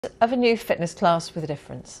Of a new fitness class with a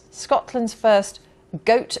difference. Scotland's first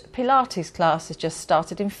goat pilates class has just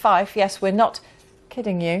started in Fife. Yes, we're not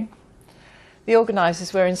kidding you. The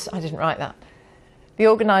organisers were I didn't write that. The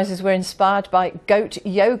organisers were inspired by goat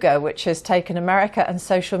yoga, which has taken America and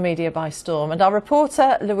social media by storm. And our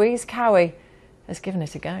reporter Louise Cowie has given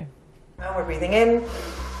it a go. Now we're breathing in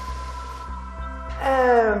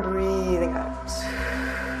and breathing out.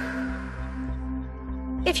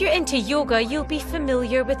 If you're into yoga, you'll be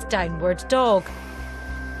familiar with downward dog.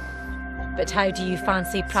 But how do you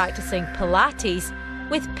fancy practicing Pilates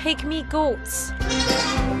with pygmy goats?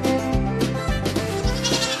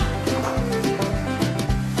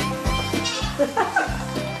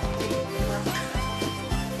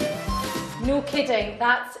 No kidding,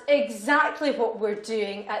 that's exactly what we're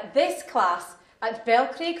doing at this class at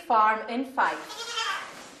Belcraig Farm in Fife.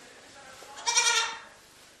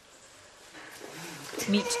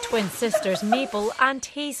 Meet twin sisters Mabel and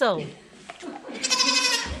Hazel.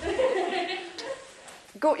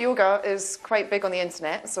 Goat yoga is quite big on the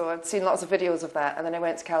internet, so I've seen lots of videos of that, and then I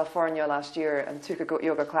went to California last year and took a goat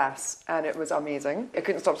yoga class, and it was amazing. I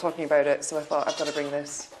couldn't stop talking about it, so I thought I've got to bring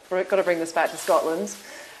this back to Scotland,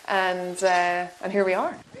 and here we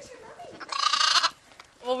are.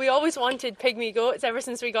 Well, we always wanted pygmy goats ever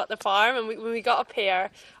since we got the farm, and when we got a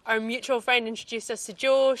pair, our mutual friend introduced us to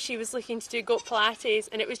Jo. She was looking to do goat Pilates,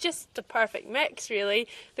 and it was just the perfect mix, really.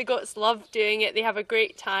 The goats love doing it, they have a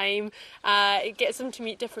great time. It gets them to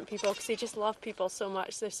meet different people because they just love people so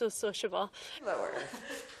much, they're so sociable. Lower.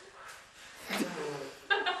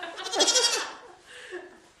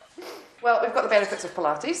 Well, we've got the benefits of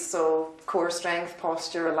Pilates, so core strength,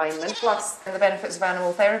 posture, alignment, plus the benefits of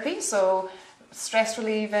animal therapy, so stress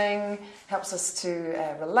relieving, helps us to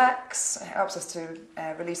relax, helps us to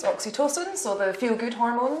release oxytocin, so the feel-good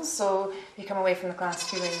hormones, so you come away from the class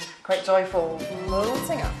feeling quite joyful.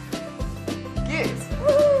 Floating up. Good.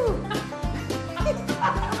 Woo!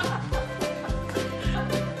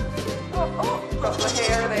 Got the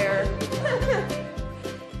hair there.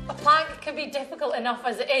 A plank can be difficult enough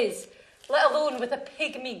as it is, let alone with a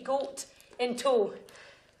pygmy goat in tow.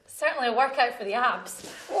 Certainly a workout for the abs.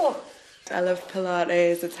 Oh. I love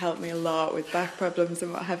Pilates, it's helped me a lot with back problems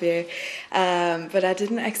and what have you, but I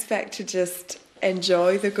didn't expect to just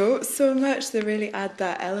enjoy the goats so much. They really add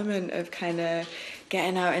that element of kind of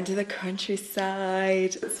getting out into the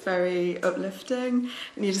countryside. It's very uplifting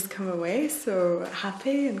and you just come away so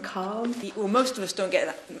happy and calm. Well, most of us don't get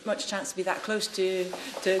that much chance to be that close to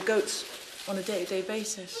goats on a day-to-day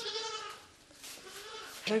basis.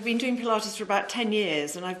 I've been doing Pilates for about 10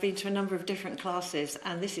 years and I've been to a number of different classes,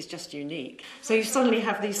 and this is just unique. So you suddenly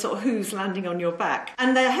have these sort of hooves landing on your back,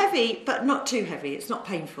 and they're heavy but not too heavy. It's not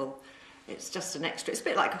painful, it's just an extra. It's a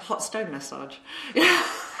bit like a hot stone massage.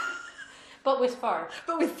 But with fur.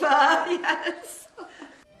 But with fur, yes.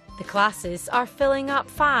 The classes are filling up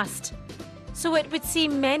fast, so it would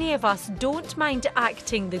seem many of us don't mind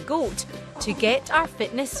acting the goat to get our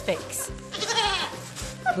fitness fix.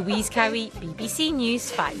 Louise Cowie, BBC News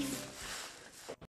 5.